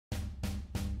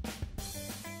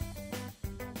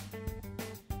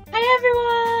Hi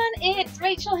everyone, it's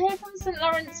Rachel here from St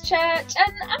Lawrence Church,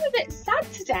 and I'm a bit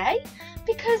sad today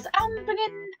because I'm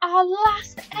bringing our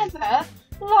last ever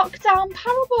lockdown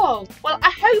parable. Well, I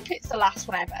hope it's the last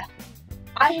one ever.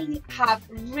 I have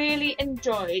really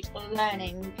enjoyed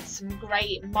learning some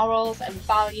great morals and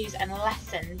values and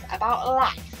lessons about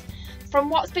life from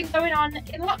what's been going on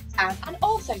in lockdown and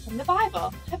also from the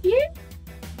Bible. Have you?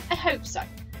 I hope so.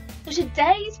 So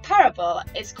today's parable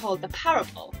is called the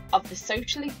parable of the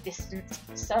socially distanced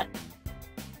son.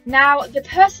 Now, the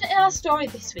person in our story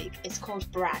this week is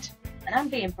called Brad, and I'm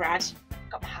being Brad.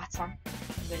 Got my hat on,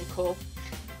 really cool.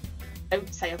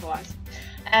 Don't say otherwise.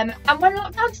 And when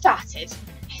lockdown started,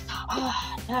 he thought,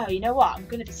 oh no, you know what? I'm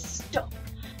going to be stuck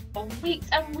for weeks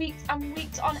and weeks and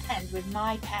weeks on end with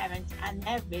my parents, and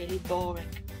they're really boring.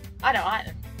 I don't like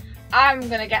them. I'm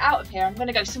going to get out of here. I'm going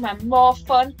to go somewhere more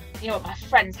fun. You know what, my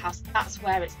friend's house, that's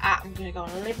where it's at. I'm going to go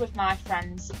and live with my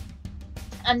friends.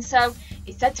 And so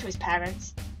he said to his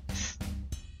parents,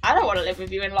 I don't want to live with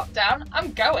you in lockdown.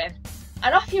 I'm going.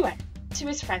 And off he went to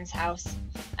his friend's house.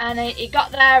 And he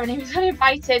got there and he was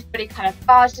uninvited, but he kind of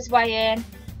barged his way in.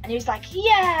 And he was like,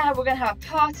 yeah, we're going to have a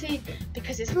party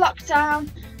because it's lockdown.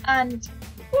 And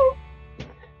woo,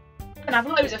 we're going to have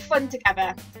loads of fun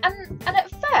together. And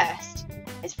at first,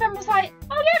 his friend was like,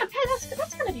 oh yeah, okay,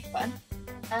 that's going to be fun.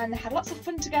 And they had lots of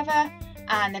fun together,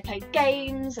 and they played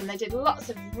games, and they did lots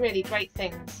of really great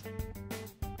things.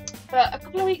 But a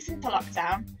couple of weeks into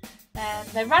lockdown,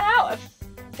 they ran out of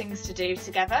things to do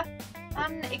together,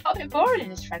 and it got a bit boring in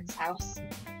his friend's house.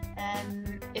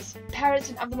 His parents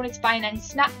didn't have the money to buy any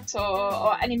snacks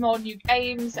or any more new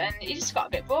games, and he just got a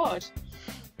bit bored.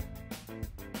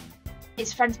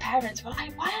 His friend's parents were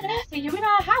like, why on earth are you in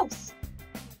our house?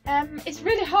 It's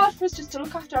really hard for us just to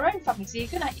look after our own family, so you're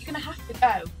gonna have to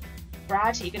go,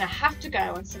 Brad. You're gonna have to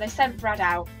go. And so they sent Brad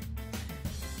out.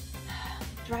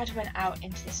 Brad went out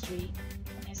into the street,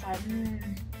 and he's like, you know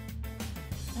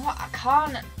what? I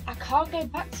can't go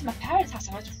back to my parents' house.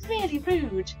 I was really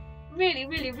rude,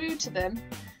 really rude to them.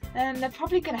 They're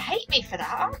probably gonna hate me for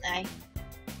that, aren't they?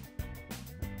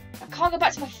 I can't go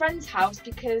back to my friend's house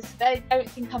because they don't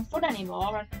think I'm fun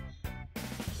anymore, and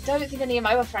I don't think any of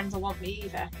my other friends will want me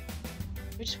either.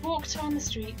 We just walked around the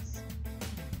streets.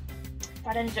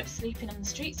 Brad ended up sleeping on the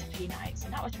streets a few nights,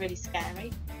 and that was really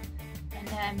scary.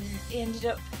 And he ended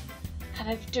up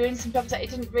kind of doing some jobs that he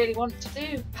didn't really want to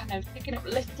do, kind of picking up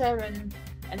litter and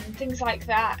things like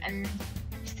that. And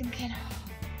just thinking, oh,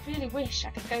 I really wish I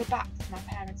could go back to my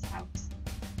parents' house.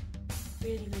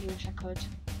 Really wish I could.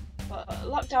 But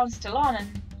lockdown's still on,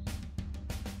 and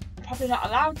probably not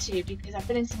allowed to because I've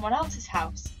been in someone else's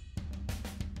house.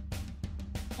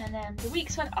 And then the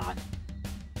weeks went on,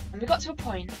 and we got to a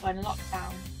point when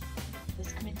lockdown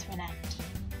was coming to an end.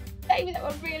 Maybe that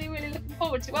we're really looking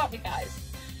forward to, aren't we, guys?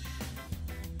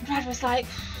 Brad was like,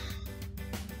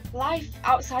 life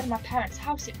outside of my parents'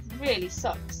 house, it really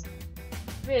sucks.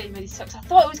 Really sucks. I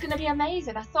thought it was going to be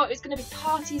amazing. I thought it was going to be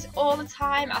parties all the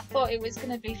time. I thought it was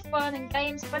going to be fun and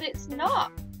games, but it's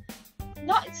not.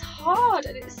 It's hard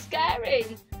and it's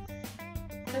scary.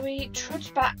 So we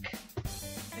trudged back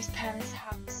to his parents'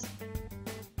 house,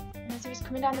 and as he was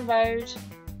coming down the road,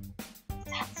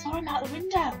 Dad saw him out the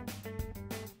window,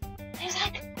 and he was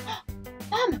like, oh,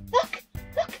 Mum, look,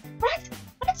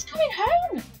 Brad's coming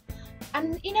home.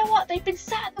 And you know what, they've been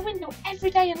sat at the window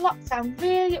every day in lockdown,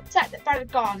 really upset that Brad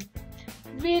had gone,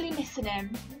 really missing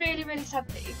him, really sad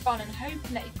that he'd gone, and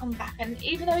hoping that he'd come back. And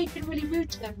even though he'd been really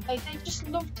rude to them, they just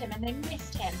loved him and they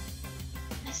missed him.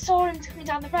 And they saw him coming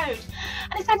down the road,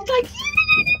 and his dad was like,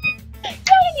 yeah!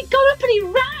 And he got up and he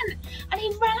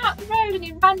ran out the road, and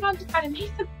he ran round to find him. He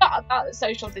forgot about the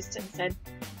social distancing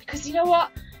because you know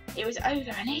what? It was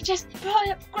over, and he just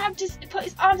put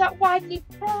his arms out wide, and he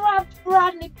grabbed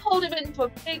Brad and he pulled him into a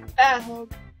big bear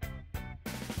hug.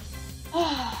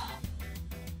 Oh.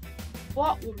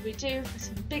 What would we do for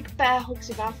some big bear hugs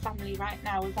with our family right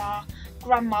now, with our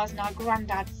grandmas and our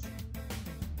granddads?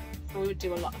 We would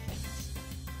do a lot of things.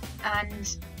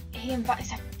 And he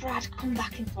said, Brad, come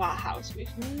back into our house. We've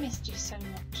missed you so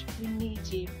much. We need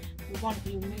you. We want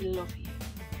you. We love you.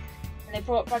 And they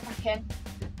brought Brad back in,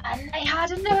 and they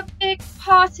had another big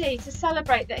party to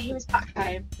celebrate that he was back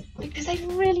home because they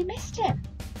really missed him.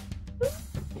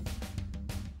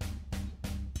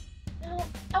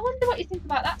 I wonder what you think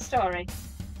about that story.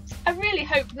 I really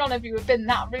hope none of you have been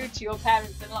that rude to your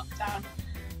parents in lockdown.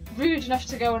 Rude enough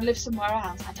to go and live somewhere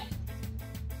else.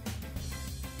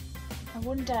 I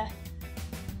wonder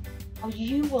how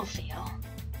you will feel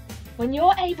when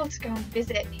you're able to go and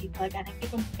visit people again and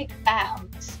give them big bear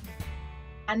hugs.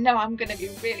 I know I'm going to be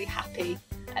really happy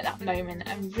at that moment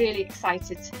and really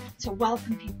excited to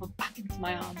welcome people back into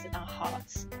my arms and our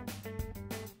hearts.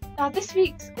 Now, this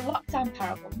week's lockdown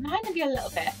parable reminded me a little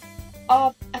bit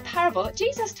of a parable that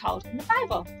Jesus told in the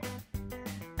Bible.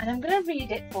 And I'm going to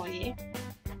read it for you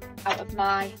out of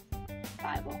my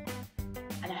Bible,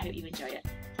 and I hope you enjoy it.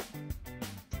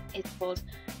 It's called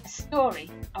A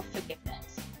Story of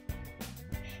Forgiveness.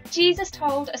 Jesus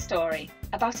told a story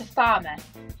about a farmer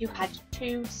who had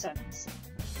 2 sons.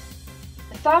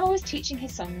 The farmer was teaching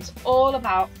his sons all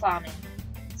about farming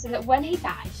so that when he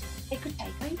died, they could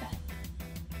take over.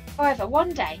 However,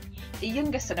 one day, the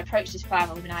younger son approached his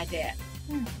father with an idea.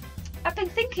 I've been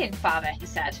thinking, father, he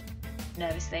said,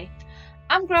 nervously.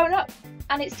 I'm grown up,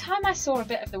 and it's time I saw a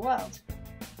bit of the world.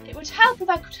 It would help if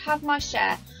I could have my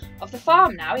share of the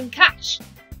farm now in cash.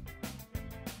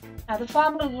 Now, the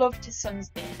farmer loved his sons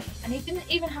dearly, and he didn't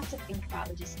even have to think about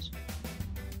the decision.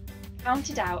 He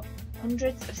counted out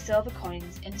hundreds of silver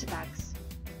coins into bags,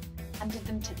 handed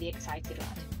them to the excited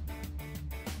lad.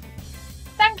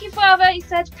 Thank you, father, he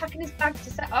said, packing his bags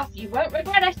to set off. You won't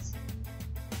regret it.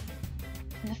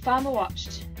 And the farmer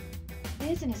watched,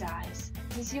 tears in his eyes,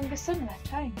 as his younger son left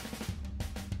home.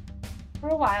 For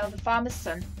a while, the farmer's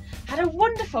son had a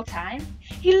wonderful time.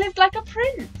 He lived like a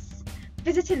prince,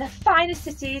 visiting the finest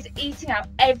cities, eating out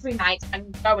every night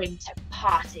and going to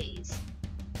parties.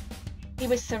 He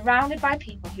was surrounded by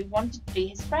people who wanted to be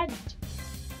his friend.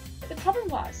 But the problem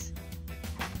was,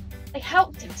 they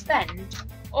helped him spend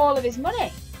all of his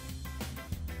money.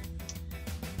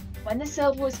 When the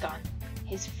silver was gone,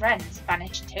 his friends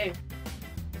vanished too.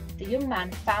 The young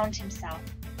man found himself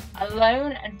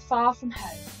alone and far from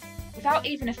home, without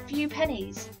even a few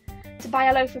pennies to buy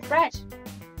a loaf of bread.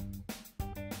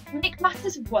 To make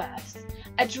matters worse,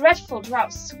 a dreadful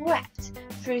drought swept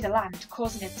through the land,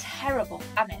 causing a terrible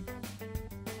famine.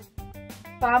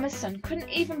 The farmer's son couldn't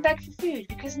even beg for food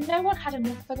because no one had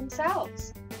enough for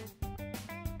themselves.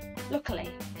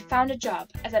 Luckily, he found a job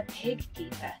as a pig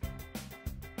keeper,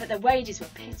 but the wages were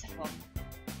pitiful.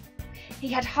 He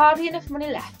had hardly enough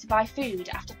money left to buy food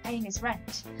after paying his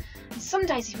rent, and some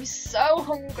days he was so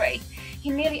hungry he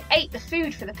nearly ate the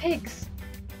food for the pigs.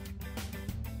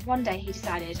 One day he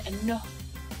decided enough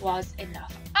was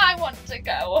enough. I want to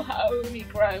go home, he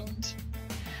groaned.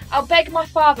 I'll beg my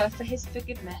father for his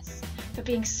forgiveness for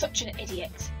being such an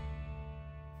idiot.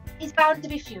 He's bound to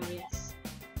be furious,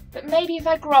 but maybe if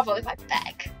I grovel, if I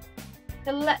beg,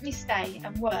 he'll let me stay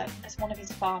and work as one of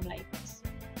his farm labourers.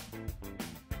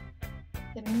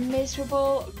 The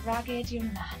miserable, ragged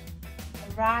young man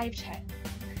arrived home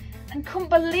and couldn't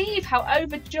believe how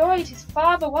overjoyed his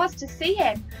father was to see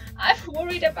him. I've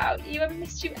worried about you and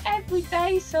missed you every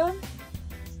day, son.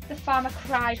 The farmer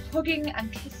cried, hugging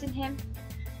and kissing him.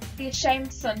 The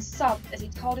ashamed son sobbed as he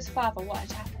told his father what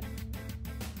had happened.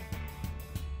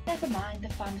 Never mind,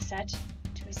 the farmer said,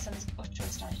 to his son's utter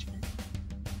astonishment.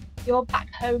 You're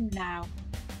back home now,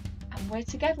 and we're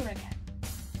together again.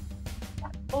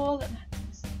 That's all that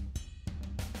matters.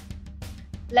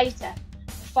 Later,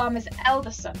 the farmer's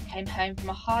elder son came home from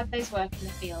a hard day's work in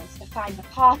the fields to find the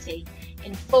party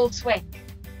in full swing.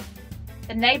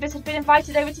 The neighbours had been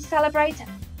invited over to celebrate, and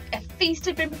a feast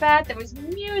had been prepared. There was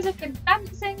music and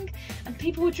dancing, and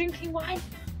people were drinking wine.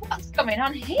 What's going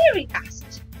on here? He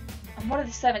asked. And one of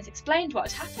the servants explained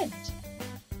what had happened.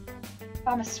 The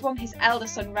farmer swung his elder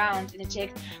son round in a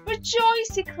jig.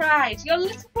 Rejoice, he cried. Your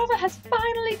little brother has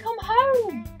finally come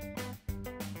home.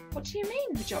 What do you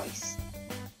mean, rejoice?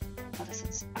 The elder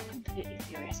son spat, completely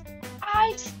furious.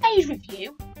 I've stayed with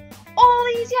you all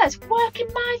these years, working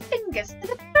my fingers to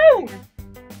the bone.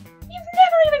 You've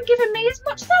never even given me as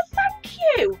much as a thank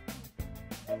you,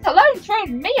 let alone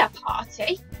thrown me a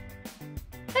party.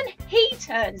 Then he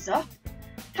turns up,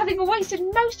 having wasted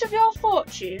most of your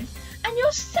fortune, and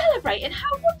you're celebrating how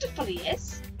wonderful he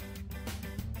is.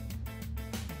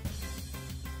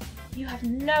 You have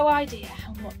no idea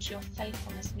how much your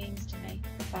faithfulness means to me,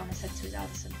 the farmer said to his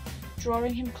elder son,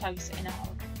 drawing him close in a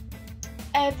hug.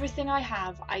 Everything I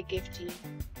have, I give to you.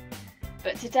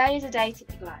 But today is a day to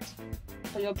be glad,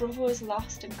 for your brother was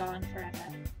lost and gone forever,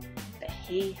 but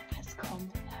he has come home.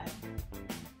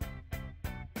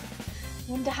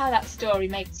 I wonder how that story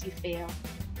makes you feel.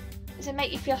 Does it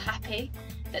make you feel happy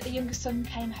that the younger son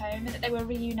came home and that they were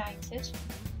reunited?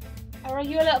 Or are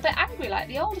you a little bit angry like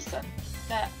the older son,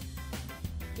 that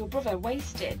your brother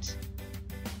wasted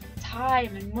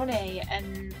time and money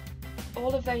and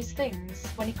all of those things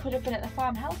when he could have been at the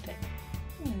farm helping?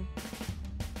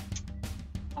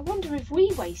 I wonder if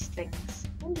we waste things.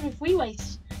 I wonder if we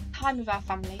waste time with our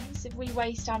families, if we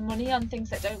waste our money on things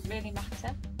that don't really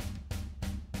matter.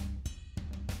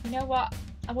 You know what?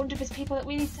 I wonder if there's people that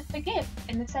we need to forgive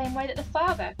in the same way that the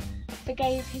Father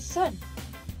forgave his Son.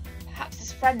 Perhaps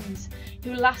there's friends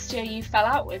who last year you fell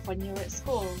out with when you were at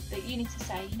school that you need to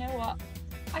say, you know what,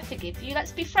 I forgive you,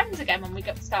 let's be friends again when we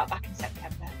start back in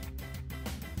September.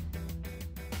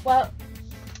 Well,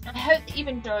 I hope that you've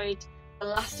enjoyed the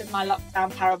last of my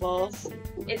lockdown parables.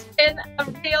 It's been a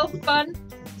real fun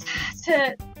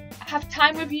to have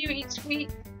time with you each week,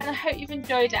 and I hope you've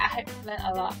enjoyed it. I hope you've learnt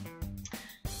a lot.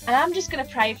 And I'm just going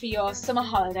to pray for your summer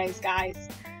holidays, guys.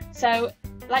 So,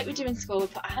 like we do in school, we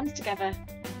put our hands together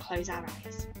and close our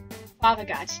eyes. Father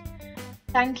God,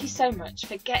 thank you so much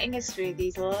for getting us through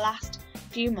these last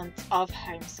few months of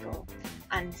homeschool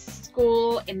and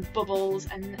school in bubbles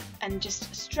and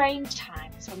just strange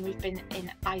times when we've been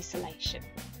in isolation.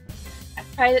 I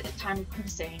pray that the time will come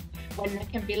soon when there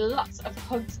can be lots of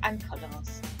hugs and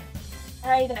cuddles. I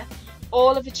pray that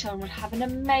all of the children will have an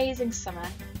amazing summer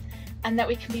and that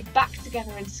we can be back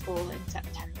together in school in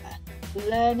September,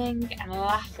 learning and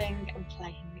laughing and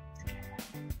playing together.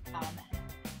 Amen.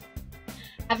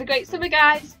 Have a great summer,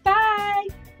 guys. Bye!